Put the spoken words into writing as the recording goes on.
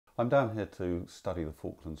I'm down here to study the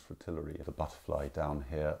Falklands Fritillary, the butterfly down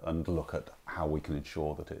here, and look at how we can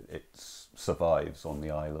ensure that it survives on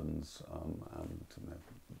the islands, and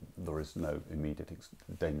there is no immediate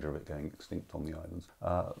danger of it going extinct on the islands.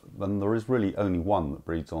 And there is really only one that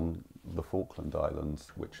breeds on the Falkland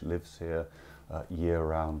Islands, which lives here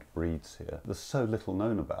year-round, breeds here. There's so little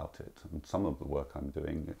known about it, and some of the work I'm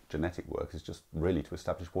doing, genetic work, is just really to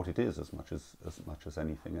establish what it is as much as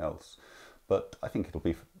anything else. But I think it'll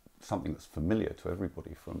be something that's familiar to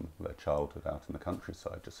everybody from their childhood out in the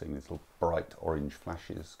countryside, just seeing these little bright orange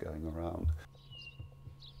flashes going around.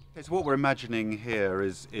 Okay, so what we're imagining here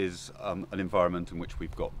is an environment in which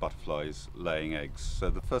we've got butterflies laying eggs.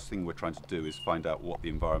 So the first thing we're trying to do is find out what the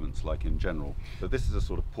environment's like in general. So this is a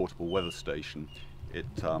sort of portable weather station. It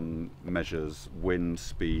measures wind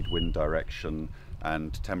speed, wind direction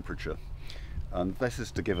and temperature. And this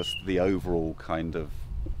is to give us the overall kind of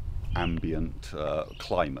ambient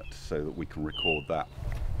climate so that we can record that.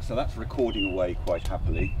 So that's recording away quite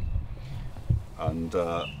happily and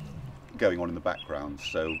going on in the background,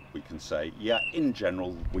 so we can say, yeah, in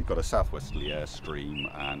general we've got a southwesterly airstream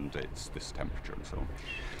and it's this temperature and so on.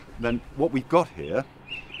 Then what we've got here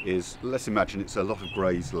is, let's imagine it's a lot of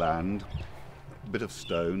grazed land, a bit of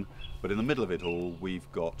stone, but in the middle of it all we've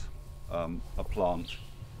got a plant.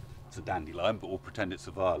 It's a dandelion, but we'll pretend it's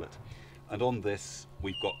a violet. And on this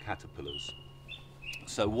we've got caterpillars.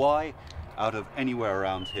 So why, out of anywhere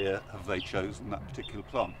around here, have they chosen that particular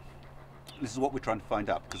plant? This is what we're trying to find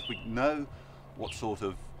out, because if we know what sort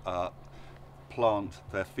of plant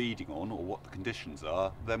they're feeding on or what the conditions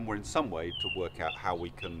are, then we're in some way to work out how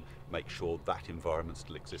we can make sure that environment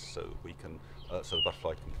still exists so that we can, so the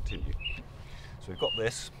butterfly can continue. So we've got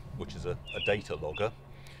this, which is a data logger.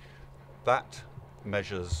 That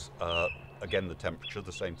measures again the temperature,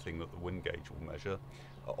 the same thing that the wind gauge will measure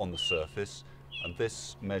on the surface, and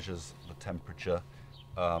this measures the temperature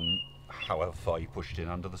however far you push it in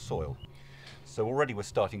under the soil. So already we're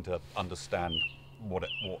starting to understand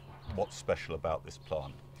what's special about this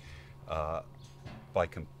plant by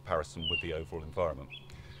comparison with the overall environment.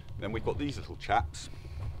 Then we've got these little chaps,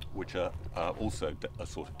 which are also a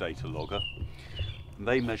sort of data logger.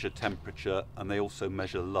 They measure temperature and they also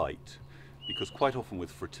measure light, because quite often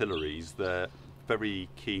with fritillaries they're very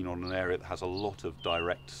keen on an area that has a lot of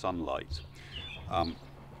direct sunlight.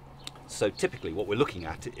 So typically what we're looking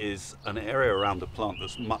at is an area around a plant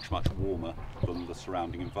that's much warmer than the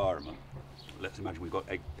surrounding environment. Let's imagine we've got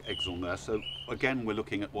eggs on there. So again, we're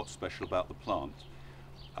looking at what's special about the plant.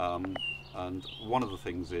 And one of the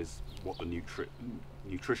things is what the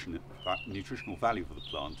nutritional value of the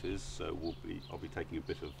plant is. So I'll be taking a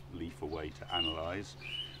bit of leaf away to analyse.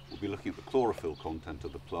 We'll be looking at the chlorophyll content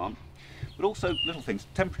of the plant, but also little things.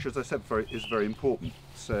 Temperature, as I said, is very important.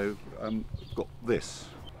 So we've got this,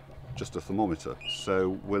 just a thermometer.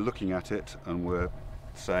 So we're looking at it and we're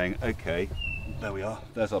saying, okay, there we are,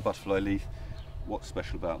 there's our butterfly leaf. What's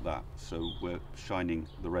special about that? So we're shining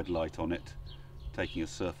the red light on it, taking a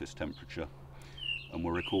surface temperature, and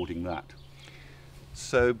we're recording that.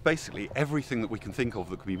 So basically everything that we can think of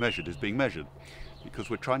that can be measured is being measured,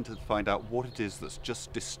 because we're trying to find out what it is that's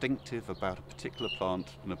just distinctive about a particular plant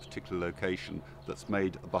in a particular location that's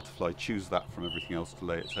made a butterfly choose that from everything else to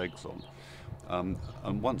lay its eggs on.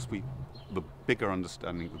 And once the better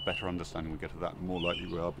understanding we get of that, the more likely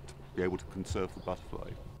we are to be able to conserve the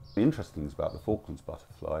butterfly. The interesting things about the Falklands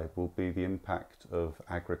butterfly will be the impact of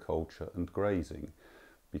agriculture and grazing,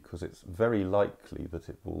 because it's very likely that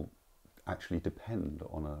it will actually depend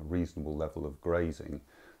on a reasonable level of grazing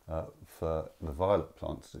for the violet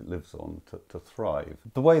plants it lives on to thrive.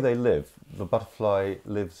 The way they live, the butterfly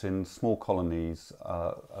lives in small colonies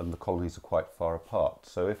and the colonies are quite far apart.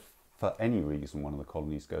 So if for any reason one of the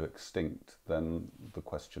colonies go extinct, then the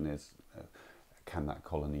question is, can that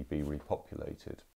colony be repopulated?